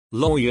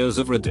Lawyers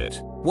of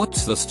Reddit,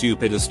 what's the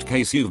stupidest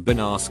case you've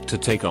been asked to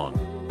take on?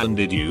 And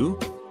did you?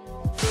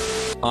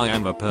 I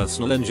am a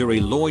personal injury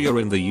lawyer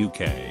in the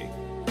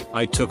UK.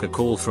 I took a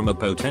call from a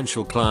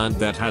potential client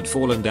that had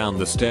fallen down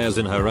the stairs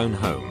in her own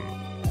home.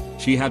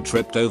 She had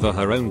tripped over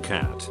her own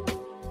cat.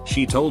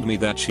 She told me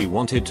that she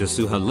wanted to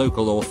sue her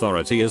local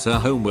authority as her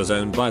home was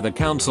owned by the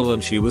council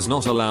and she was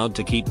not allowed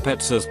to keep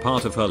pets as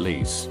part of her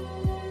lease.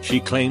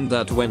 She claimed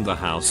that when the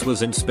house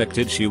was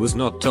inspected she was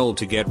not told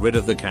to get rid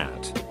of the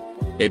cat.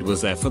 It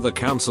was therefore the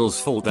council's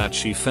fault that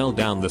she fell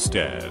down the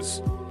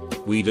stairs.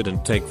 We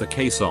didn't take the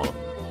case on.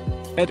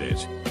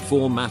 Edit,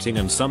 formatting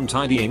and some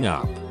tidying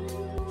up.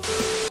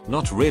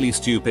 Not really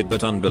stupid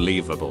but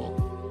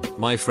unbelievable.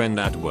 My friend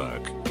at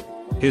work.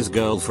 His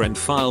girlfriend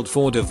filed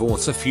for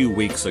divorce a few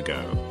weeks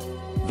ago.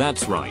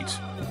 That's right.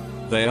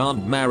 They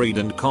aren't married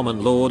and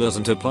common law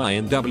doesn't apply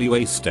in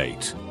WA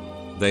state.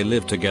 They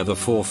lived together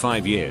for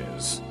 5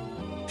 years.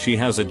 She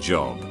has a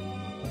job.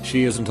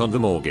 She isn't on the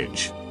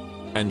mortgage.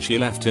 And she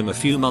left him a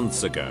few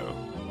months ago.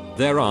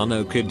 There are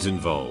no kids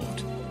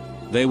involved.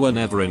 They were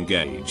never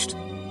engaged.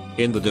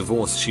 In the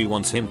divorce she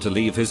wants him to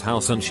leave his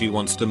house and she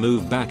wants to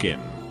move back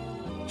in.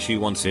 She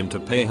wants him to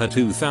pay her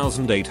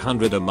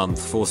 $2,800 a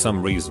month for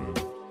some reason.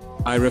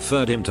 I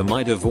referred him to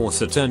my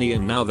divorce attorney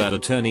and now that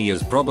attorney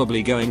is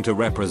probably going to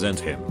represent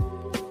him.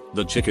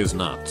 The chick is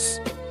nuts.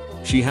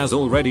 She has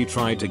already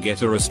tried to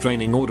get a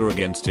restraining order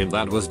against him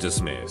that was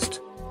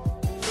dismissed.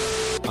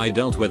 I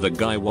dealt with a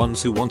guy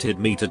once who wanted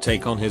me to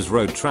take on his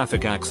road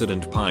traffic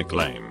accident pie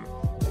claim.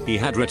 He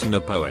had written a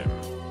poem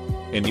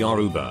in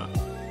Yoruba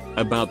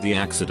about the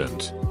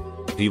accident.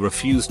 He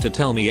refused to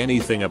tell me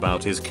anything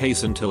about his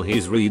case until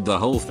he's read the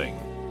whole thing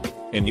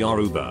in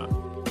Yoruba,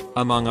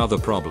 among other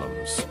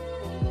problems.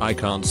 I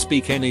can't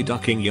speak any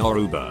ducking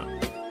Yoruba.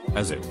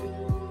 As in,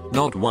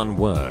 not one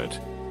word.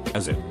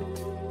 As in,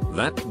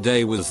 that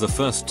day was the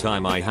first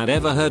time I had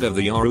ever heard of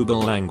the Yoruba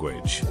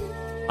language.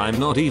 I'm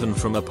not even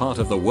from a part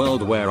of the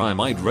world where I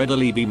might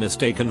readily be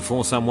mistaken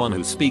for someone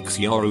who speaks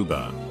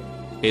Yoruba.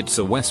 It's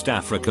a West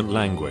African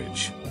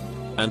language.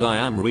 And I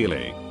am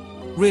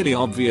really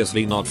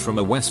obviously not from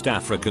a West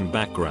African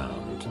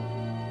background.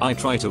 I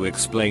try to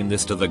explain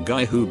this to the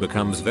guy who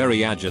becomes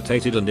very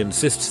agitated and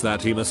insists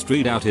that he must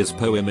read out his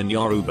poem in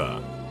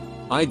Yoruba.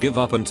 I give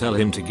up and tell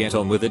him to get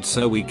on with it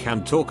so we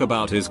can talk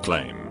about his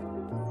claim.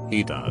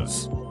 He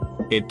does.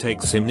 It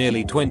takes him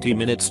nearly 20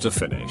 minutes to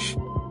finish.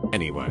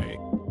 Anyway.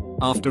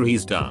 After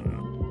he's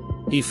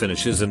done, he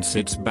finishes and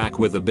sits back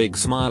with a big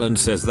smile and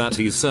says that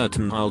he's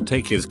certain I'll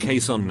take his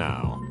case on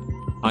now.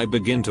 I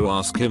begin to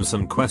ask him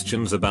some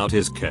questions about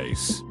his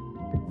case.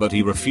 But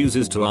he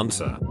refuses to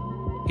answer.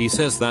 He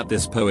says that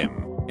this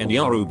poem, in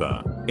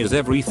Yoruba, is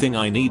everything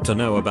I need to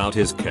know about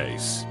his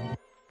case.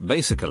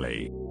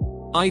 Basically,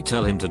 I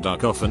tell him to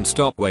duck off and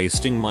stop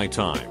wasting my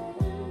time.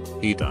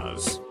 He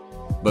does.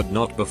 But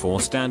not before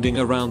standing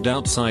around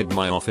outside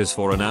my office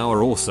for an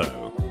hour or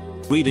so,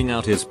 reading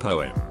out his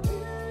poem.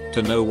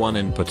 To no one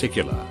in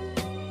particular.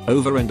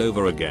 Over and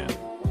over again.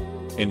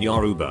 In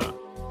Yoruba.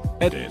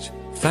 Edit,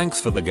 thanks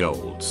for the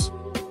golds.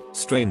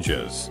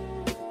 Strangers.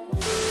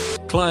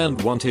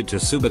 Client wanted to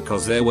sue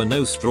because there were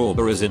no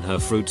strawberries in her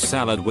fruit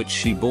salad which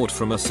she bought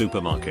from a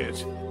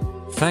supermarket.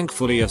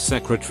 Thankfully a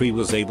secretary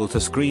was able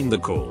to screen the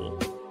call.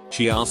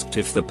 She asked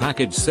if the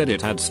package said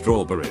it had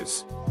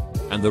strawberries.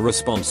 And the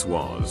response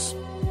was,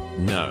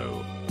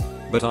 no.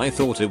 But I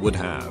thought it would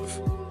have.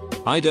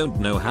 I don't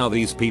know how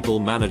these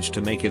people manage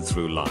to make it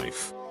through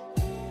life.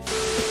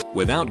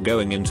 Without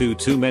going into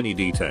too many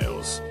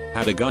details,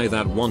 had a guy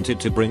that wanted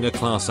to bring a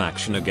class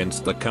action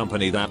against the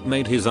company that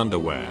made his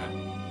underwear.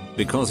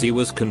 Because he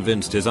was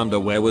convinced his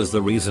underwear was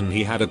the reason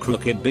he had a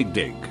crooked big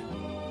dick.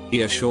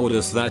 He assured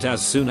us that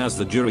as soon as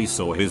the jury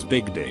saw his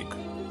big dick,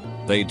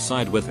 they'd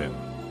side with him.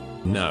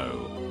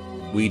 No.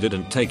 We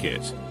didn't take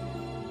it.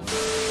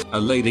 A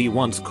lady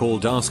once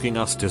called asking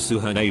us to sue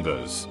her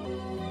neighbors.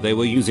 They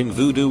were using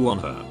voodoo on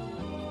her.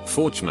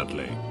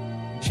 Fortunately,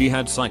 she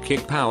had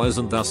psychic powers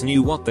and thus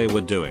knew what they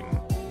were doing.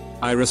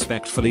 I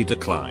respectfully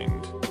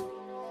declined.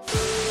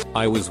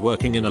 I was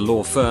working in a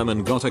law firm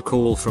and got a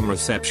call from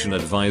reception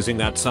advising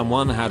that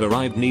someone had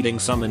arrived needing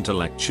some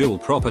intellectual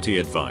property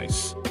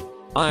advice.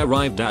 I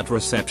arrived at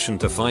reception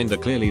to find a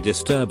clearly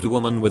disturbed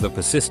woman with a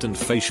persistent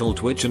facial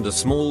twitch and a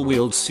small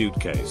wheeled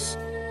suitcase.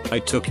 I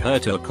took her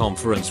to a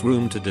conference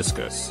room to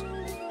discuss,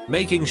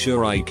 making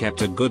sure I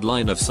kept a good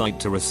line of sight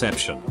to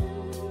reception.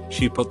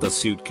 She put the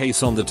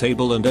suitcase on the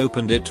table and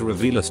opened it to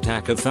reveal a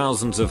stack of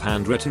thousands of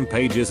handwritten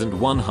pages and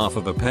one half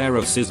of a pair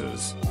of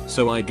scissors.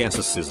 So I guess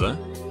a scissor?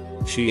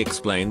 She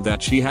explained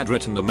that she had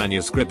written a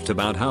manuscript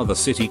about how the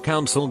city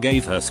council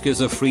gave her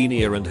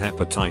schizophrenia and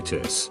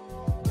hepatitis.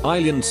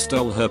 Aliens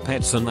stole her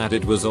pets and that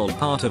it was all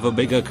part of a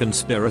bigger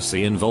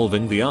conspiracy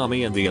involving the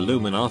army and the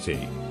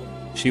Illuminati.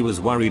 She was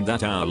worried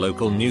that our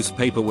local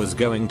newspaper was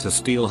going to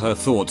steal her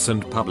thoughts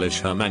and publish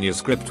her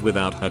manuscript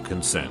without her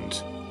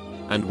consent,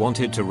 and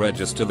wanted to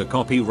register the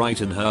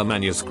copyright in her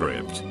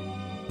manuscript.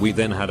 We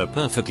then had a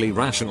perfectly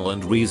rational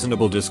and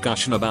reasonable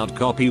discussion about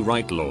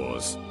copyright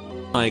laws.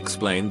 I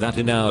explained that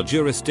in our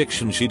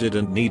jurisdiction she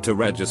didn't need to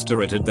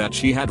register it and that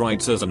she had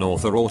rights as an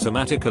author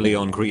automatically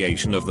on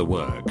creation of the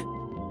work.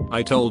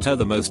 I told her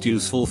the most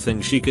useful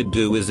thing she could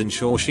do is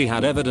ensure she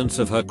had evidence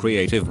of her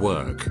creative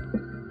work.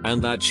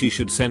 And that she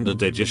should send a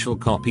digital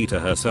copy to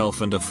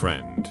herself and a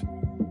friend.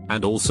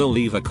 And also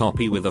leave a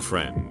copy with a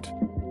friend.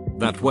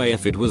 That way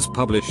if it was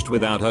published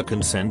without her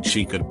consent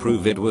she could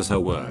prove it was her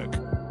work.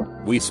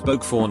 We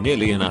spoke for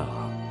nearly an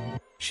hour.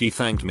 She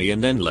thanked me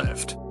and then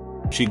left.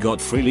 She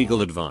got free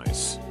legal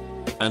advice.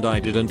 And I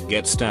didn't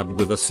get stabbed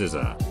with a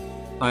scissor.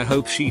 I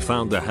hope she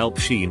found the help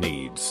she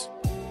needs.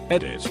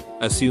 Edit,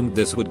 assumed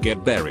this would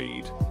get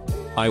buried.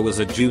 I was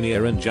a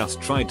junior and just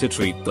tried to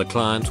treat the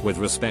client with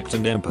respect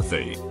and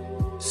empathy.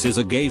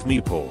 Scissor gave me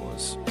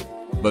pause.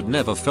 But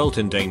never felt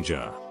in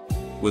danger.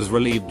 Was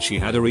relieved she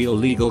had a real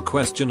legal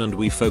question and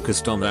we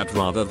focused on that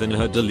rather than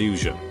her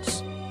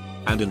delusions.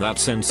 And in that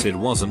sense it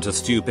wasn't a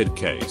stupid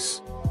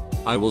case.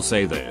 I will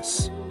say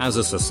this, as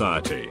a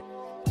society,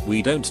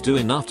 we don't do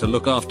enough to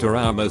look after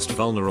our most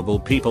vulnerable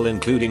people,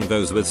 including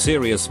those with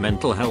serious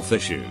mental health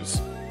issues.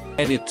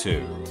 Edit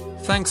 2.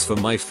 Thanks for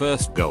my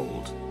first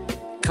gold.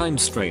 Kind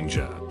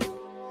stranger.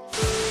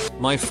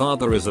 My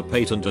father is a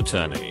patent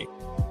attorney.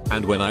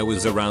 And when I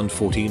was around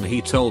 14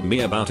 he told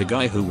me about a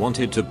guy who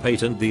wanted to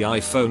patent the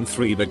iPhone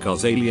 3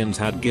 because aliens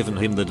had given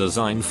him the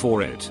design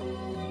for it.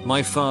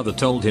 My father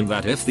told him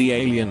that if the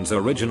aliens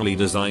originally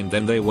designed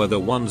them they were the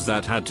ones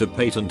that had to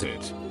patent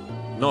it.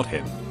 Not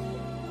him.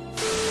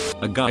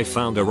 A guy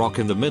found a rock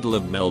in the middle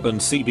of Melbourne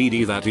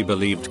CBD that he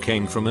believed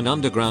came from an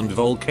underground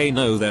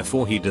volcano,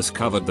 therefore he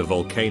discovered the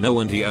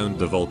volcano and he owned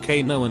the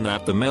volcano and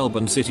that the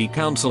Melbourne City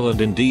Council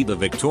and indeed the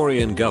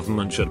Victorian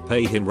government should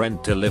pay him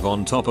rent to live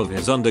on top of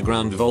his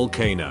underground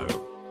volcano.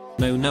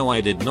 No,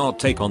 I did not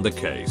take on the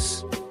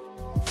case.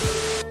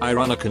 I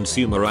run a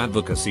consumer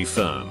advocacy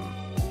firm.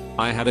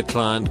 I had a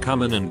client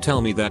come in and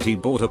tell me that he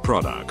bought a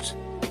product.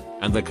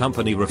 And the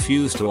company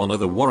refused to honor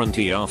the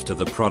warranty after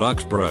the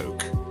product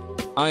broke.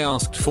 I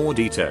asked for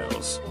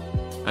details.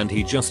 And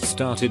he just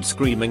started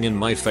screaming in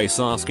my face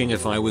asking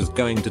if I was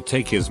going to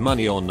take his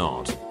money or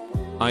not.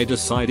 I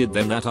decided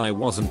then that I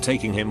wasn't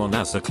taking him on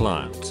as a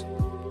client.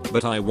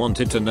 But I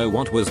wanted to know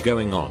what was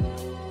going on.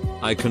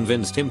 I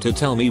convinced him to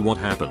tell me what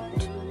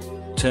happened.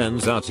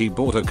 Turns out he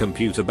bought a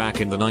computer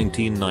back in the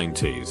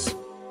 1990s.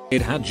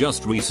 It had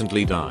just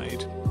recently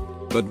died.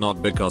 But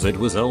not because it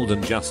was old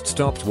and just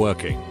stopped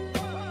working.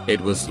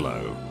 It was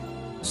slow.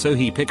 So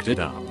he picked it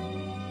up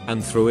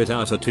and threw it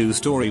out a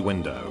 2-story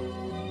window.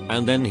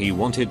 And then he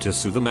wanted to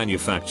sue the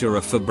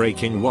manufacturer for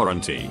breaking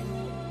warranty.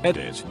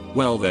 Edit,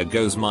 well there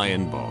goes my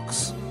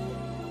inbox.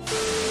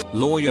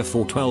 Lawyer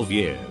for 12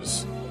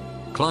 years.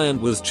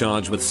 Client was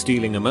charged with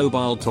stealing a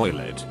mobile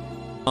toilet.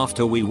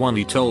 After we won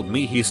he told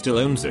me he still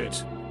owns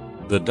it.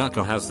 The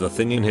ducker has the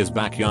thing in his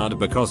backyard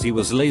because he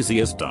was lazy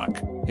as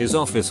duck. His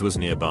office was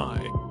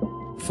nearby.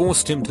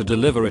 Forced him to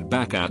deliver it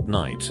back at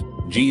night.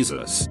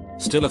 Jesus,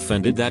 still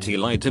offended that he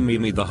lied to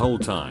me the whole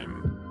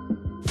time.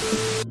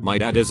 My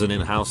dad is an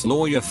in-house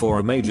lawyer for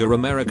a major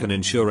American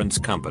insurance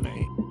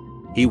company.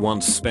 He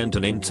once spent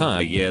an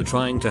entire year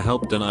trying to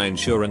help deny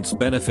insurance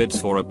benefits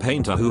for a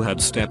painter who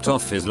had stepped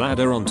off his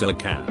ladder onto a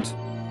cat,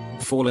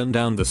 fallen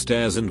down the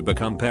stairs and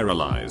become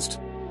paralyzed.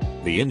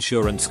 The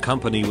insurance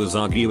company was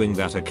arguing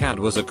that a cat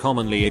was a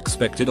commonly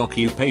expected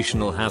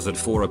occupational hazard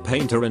for a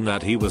painter and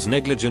that he was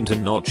negligent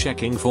in not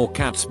checking for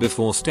cats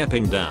before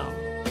stepping down.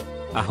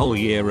 A whole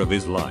year of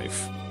his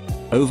life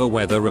over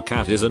whether a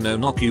cat is a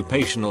known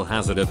occupational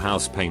hazard of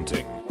house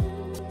painting.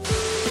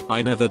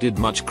 I never did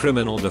much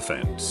criminal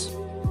defense.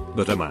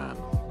 But a man,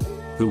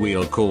 who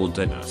we'll call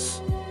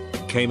Dennis,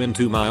 came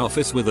into my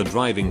office with a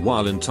driving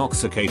while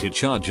intoxicated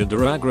charge and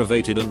a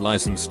aggravated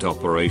unlicensed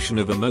operation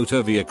of a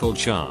motor vehicle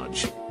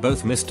charge,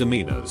 both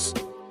misdemeanors.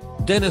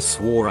 Dennis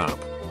swore up,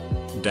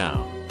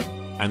 down,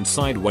 and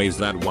sideways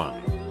that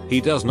 1.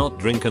 He does not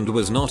drink and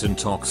was not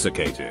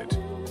intoxicated.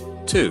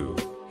 2.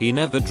 He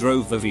never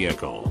drove the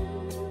vehicle.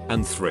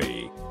 And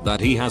 3.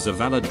 That he has a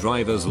valid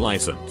driver's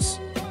license.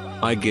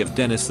 I give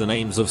Dennis the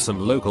names of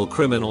some local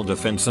criminal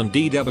defense and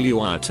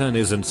DWI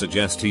attorneys and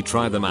suggest he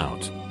try them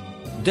out.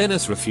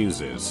 Dennis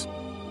refuses,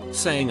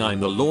 saying I'm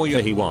the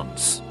lawyer he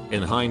wants.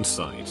 In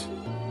hindsight,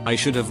 I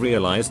should have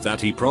realized that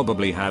he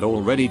probably had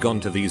already gone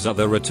to these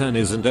other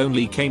attorneys and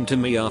only came to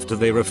me after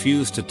they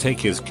refused to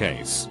take his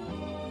case.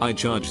 I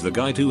charge the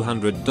guy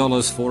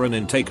 $200 for an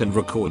intake and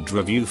record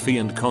review fee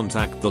and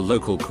contact the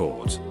local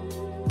court,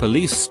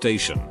 police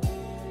station,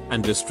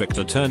 and district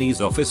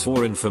attorney's office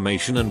for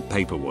information and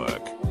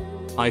paperwork.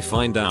 I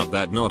find out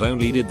that not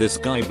only did this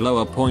guy blow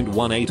a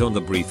 .18 on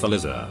the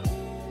breathalyzer,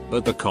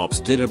 but the cops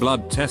did a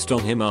blood test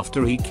on him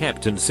after he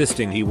kept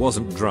insisting he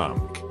wasn't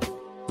drunk.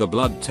 The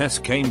blood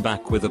test came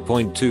back with a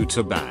 .2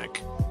 to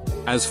back.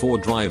 As for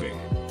driving,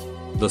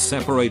 the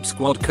separate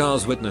squad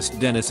cars witnessed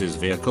Dennis's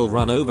vehicle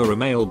run over a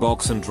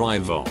mailbox and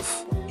drive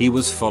off. He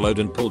was followed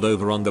and pulled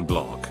over on the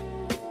block.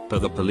 Per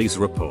the police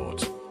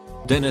report,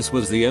 Dennis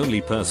was the only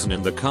person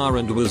in the car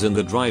and was in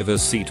the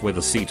driver's seat with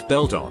a seat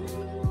belt on.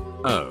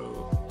 Oh.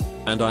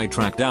 And I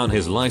tracked down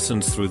his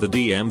license through the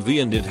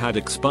DMV and it had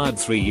expired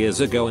 3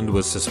 years ago and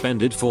was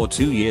suspended for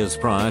 2 years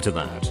prior to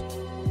that.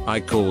 I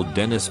called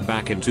Dennis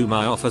back into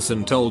my office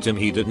and told him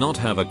he did not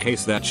have a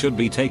case that should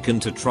be taken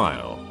to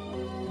trial.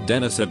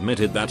 Dennis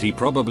admitted that he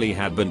probably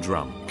had been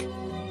drunk.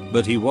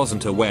 But he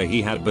wasn't aware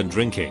he had been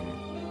drinking.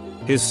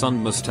 His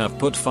son must have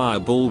put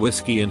Fireball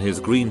whiskey in his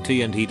green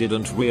tea and he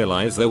didn't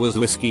realize there was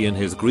whiskey in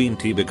his green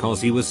tea because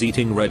he was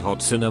eating red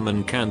hot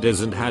cinnamon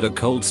candies and had a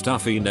cold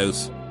stuffy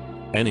nose.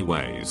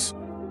 Anyways,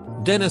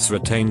 Dennis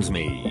retains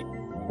me.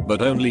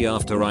 But only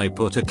after I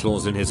put a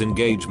clause in his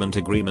engagement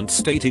agreement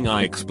stating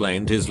I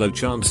explained his low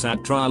chance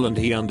at trial and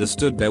he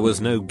understood there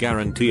was no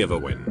guarantee of a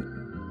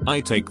win.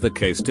 I take the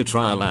case to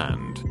trial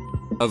and,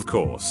 of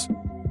course,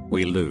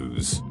 we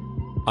lose.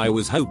 I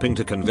was hoping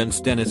to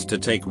convince Dennis to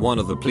take one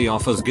of the plea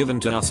offers given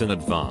to us in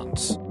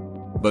advance.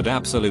 But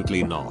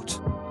absolutely not.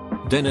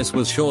 Dennis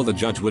was sure the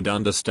judge would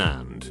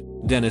understand.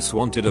 Dennis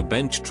wanted a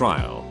bench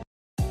trial,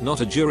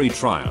 not a jury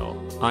trial.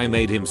 I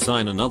made him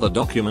sign another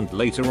document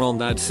later on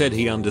that said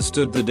he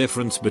understood the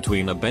difference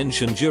between a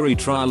bench and jury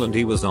trial and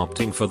he was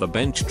opting for the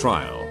bench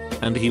trial,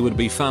 and he would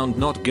be found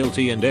not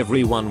guilty and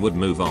everyone would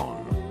move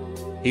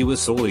on. He was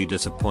sorely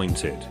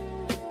disappointed,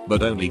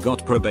 but only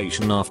got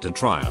probation after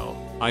trial.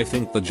 I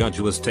think the judge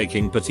was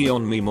taking pity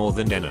on me more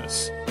than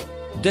Dennis.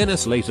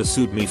 Dennis later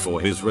sued me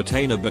for his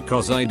retainer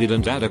because I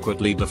didn't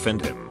adequately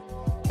defend him.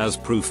 As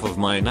proof of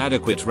my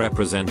inadequate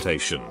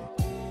representation,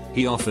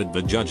 he offered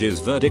the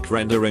judge's verdict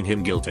rendering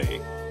him guilty.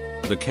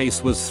 The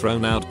case was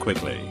thrown out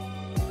quickly.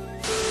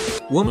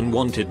 Woman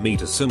wanted me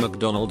to sue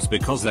McDonald's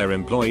because their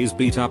employees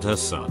beat up her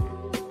son,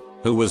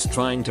 who was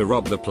trying to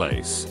rob the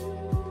place.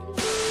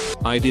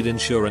 I did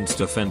insurance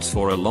defense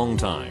for a long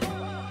time,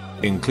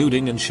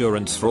 including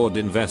insurance fraud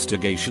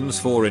investigations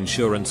for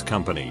insurance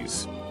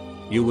companies.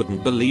 You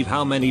wouldn't believe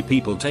how many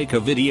people take a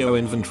video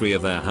inventory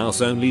of their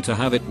house only to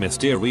have it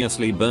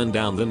mysteriously burn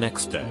down the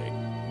next day.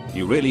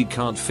 You really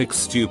can't fix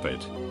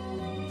stupid.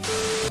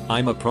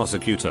 I'm a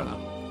prosecutor,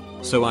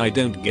 so I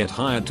don't get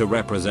hired to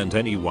represent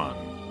anyone.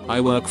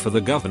 I work for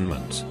the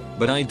government,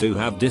 but I do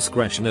have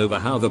discretion over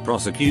how the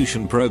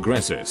prosecution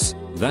progresses,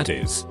 that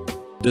is,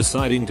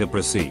 deciding to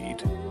proceed,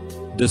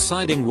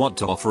 deciding what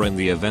to offer in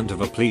the event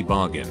of a plea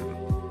bargain,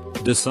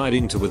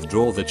 deciding to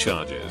withdraw the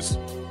charges,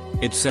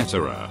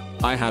 etc.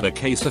 I had a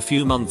case a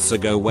few months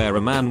ago where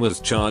a man was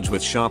charged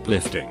with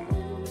shoplifting.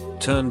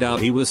 Turned out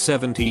he was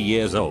 70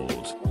 years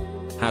old,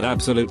 had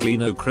absolutely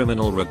no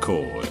criminal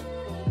record,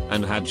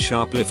 and had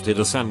shoplifted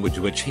a sandwich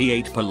which he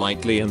ate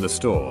politely in the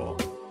store.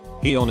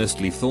 He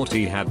honestly thought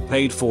he had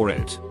paid for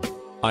it.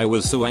 I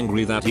was so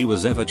angry that he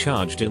was ever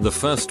charged in the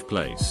first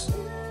place.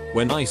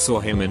 When I saw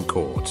him in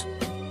court,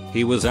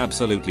 he was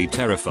absolutely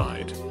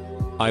terrified.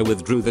 I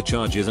withdrew the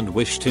charges and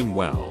wished him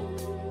well.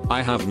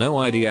 I have no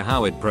idea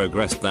how it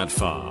progressed that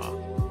far.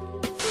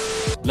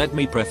 Let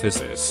me preface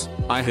this.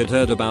 I had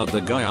heard about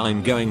the guy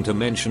I'm going to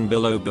mention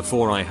below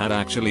before I had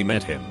actually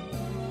met him.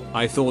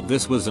 I thought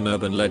this was an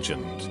urban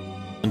legend,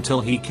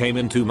 until he came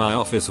into my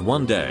office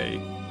one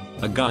day.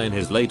 A guy in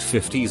his late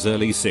 50s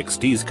early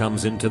 60s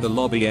comes into the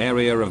lobby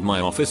area of my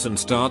office and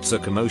starts a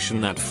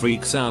commotion that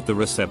freaks out the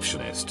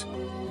receptionist.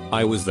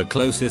 I was the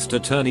closest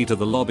attorney to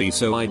the lobby,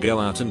 so I go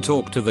out and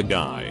talk to the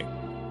guy.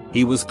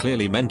 He was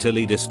clearly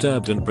mentally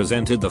disturbed and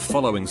presented the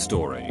following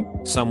story.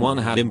 Someone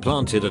had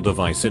implanted a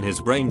device in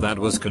his brain that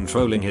was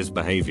controlling his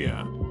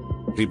behavior.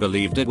 He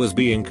believed it was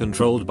being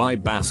controlled by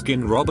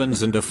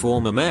Baskin-Robbins and a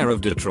former mayor of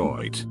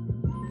Detroit.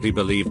 He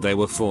believed they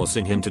were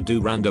forcing him to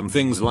do random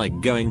things like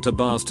going to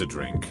bars to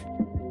drink,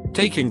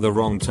 taking the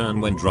wrong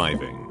turn when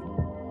driving,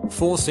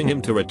 forcing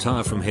him to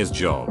retire from his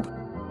job,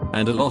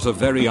 and a lot of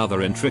very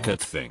other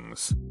intricate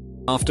things.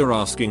 After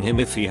asking him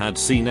if he had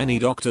seen any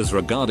doctors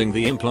regarding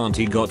the implant,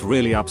 he got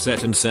really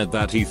upset and said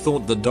that he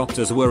thought the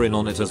doctors were in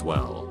on it as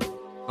well.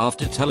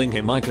 After telling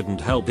him I couldn't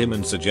help him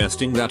and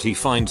suggesting that he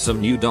find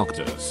some new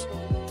doctors,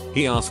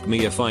 he asked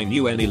me if I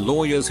knew any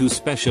lawyers who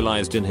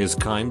specialized in his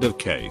kind of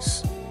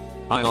case.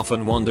 I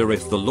often wonder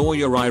if the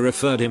lawyer I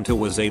referred him to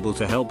was able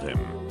to help him.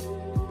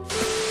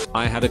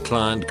 I had a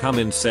client come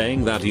in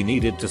saying that he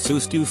needed to sue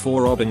Stu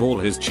for robbing all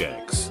his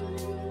checks.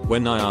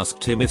 When I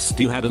asked him if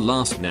Stu had a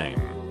last name,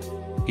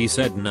 he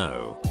said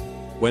no.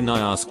 When I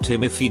asked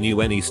him if he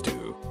knew any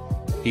Stu,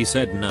 he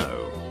said no.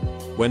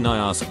 When I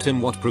asked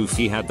him what proof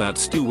he had that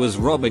Stu was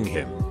robbing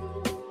him,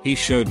 he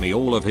showed me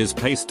all of his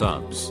pay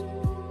stubs.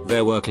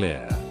 There were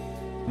clear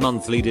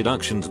monthly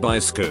deductions by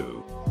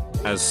Stu.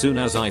 As soon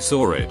as I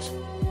saw it,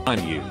 I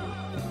knew.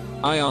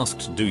 I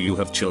asked, do you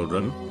have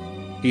children?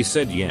 He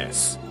said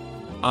yes.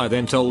 I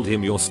then told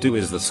him your Stu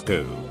is the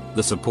SCU,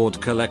 the support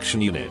collection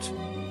unit.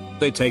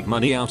 They take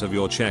money out of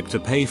your check to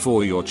pay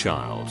for your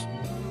child.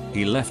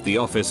 He left the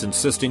office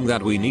insisting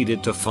that we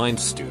needed to find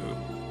Stu.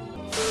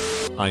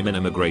 I'm in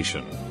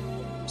immigration,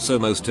 so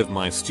most of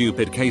my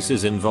stupid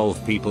cases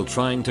involve people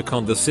trying to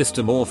con the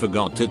system or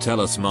forgot to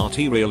tell us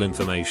material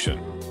information.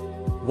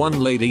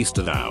 One lady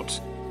stood out,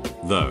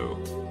 though.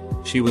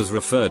 She was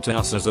referred to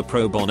us as a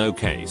pro bono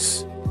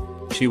case.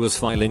 She was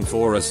filing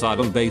for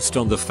asylum based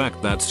on the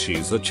fact that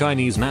she's a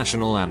Chinese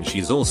national and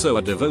she's also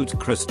a devout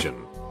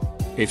Christian.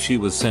 If she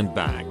was sent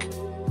back,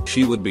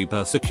 she would be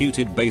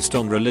persecuted based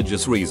on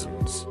religious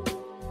reasons.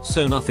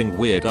 So nothing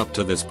weird up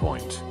to this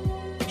point.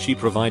 She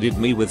provided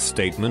me with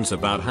statements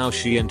about how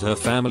she and her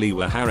family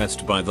were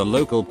harassed by the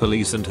local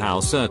police and how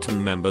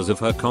certain members of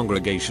her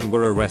congregation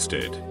were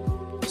arrested.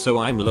 So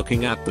I'm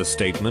looking at the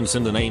statements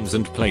and the names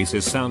and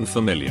places sound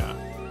familiar.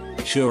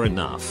 Sure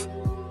enough,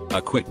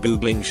 a quick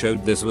googling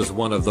showed this was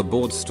one of the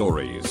board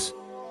stories.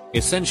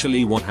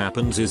 Essentially what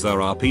happens is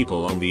there are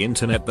people on the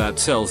internet that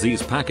sells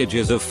these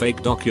packages of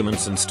fake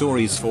documents and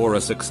stories for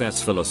a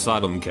successful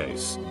asylum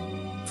case.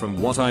 From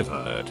what I've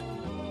heard,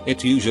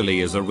 it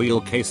usually is a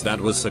real case that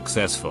was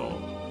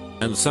successful.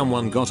 And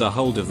someone got a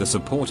hold of the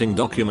supporting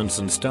documents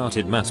and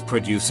started mass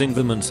producing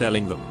them and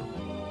selling them.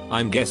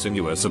 I'm guessing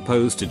you were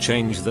supposed to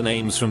change the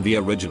names from the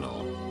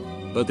original.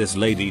 But this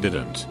lady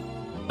didn't.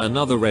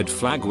 Another red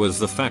flag was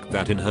the fact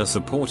that in her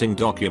supporting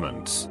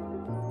documents,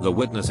 the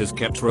witnesses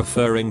kept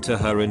referring to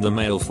her in the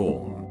male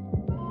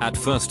form. At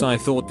first I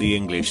thought the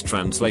English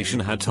translation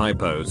had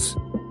typos.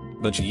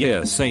 But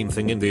yeah, same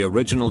thing in the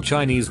original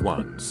Chinese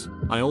ones.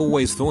 I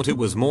always thought it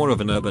was more of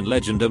an urban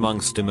legend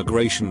amongst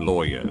immigration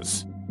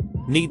lawyers.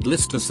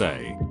 Needless to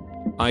say,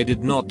 I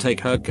did not take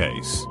her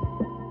case.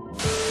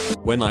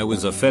 When I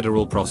was a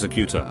federal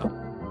prosecutor,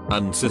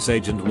 an cis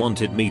agent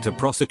wanted me to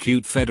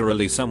prosecute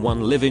federally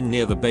someone living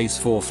near the base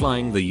for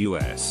flying the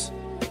US.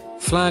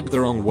 Flagged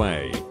the wrong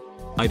way.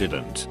 I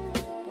didn't.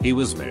 He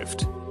was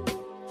miffed.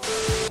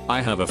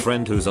 I have a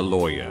friend who's a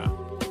lawyer.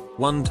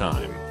 One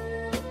time,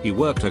 he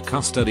worked a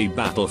custody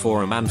battle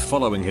for a man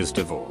following his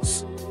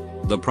divorce.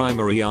 The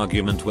primary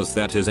argument was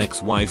that his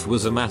ex-wife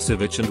was a massive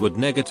bitch and would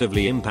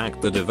negatively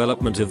impact the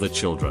development of the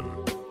children.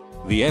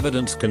 The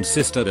evidence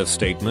consisted of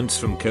statements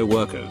from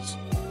co-workers,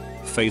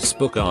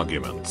 Facebook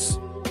arguments,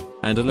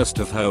 and a list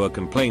of her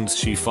complaints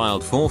she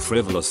filed for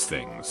frivolous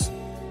things.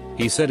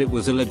 He said it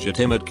was a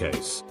legitimate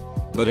case,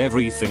 but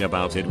everything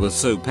about it was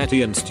so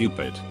petty and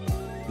stupid.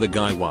 The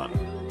guy won.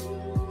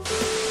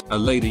 A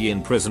lady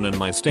in prison in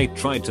my state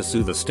tried to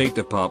sue the State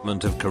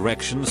Department of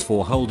Corrections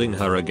for holding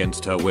her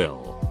against her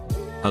will.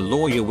 Her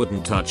lawyer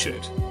wouldn't touch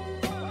it.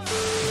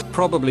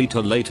 Probably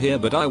too late here,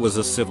 but I was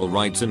a civil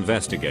rights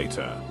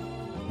investigator.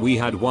 We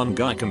had one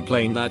guy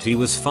complain that he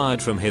was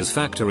fired from his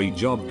factory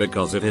job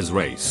because of his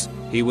race.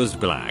 He was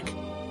black.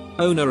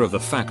 Owner of the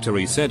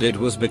factory said it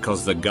was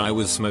because the guy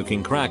was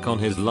smoking crack on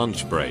his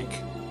lunch break.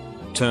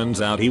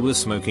 Turns out he was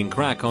smoking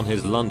crack on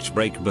his lunch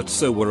break, but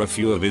so were a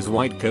few of his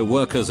white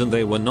co-workers and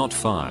they were not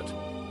fired.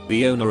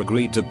 The owner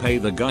agreed to pay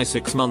the guy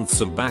 6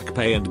 months of back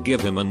pay and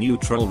give him a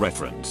neutral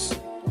reference.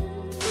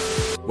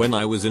 When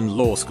I was in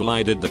law school,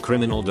 I did the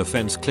criminal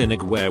defense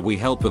clinic where we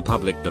help a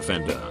public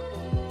defender.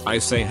 I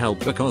say help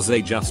because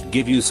they just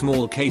give you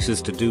small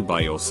cases to do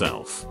by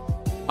yourself.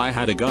 I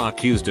had a guy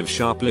accused of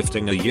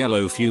shoplifting a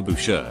yellow FUBU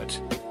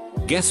shirt.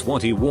 Guess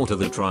what he wore to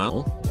the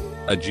trial?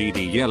 A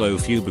GD yellow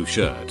FUBU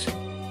shirt.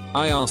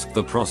 I asked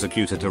the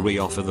prosecutor to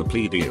re-offer the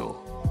plea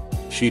deal.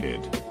 She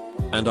did.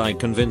 And I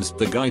convinced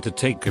the guy to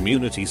take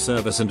community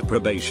service and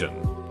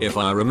probation, if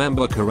I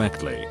remember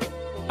correctly.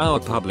 Our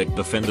public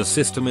defender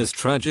system is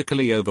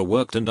tragically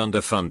overworked and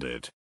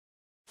underfunded.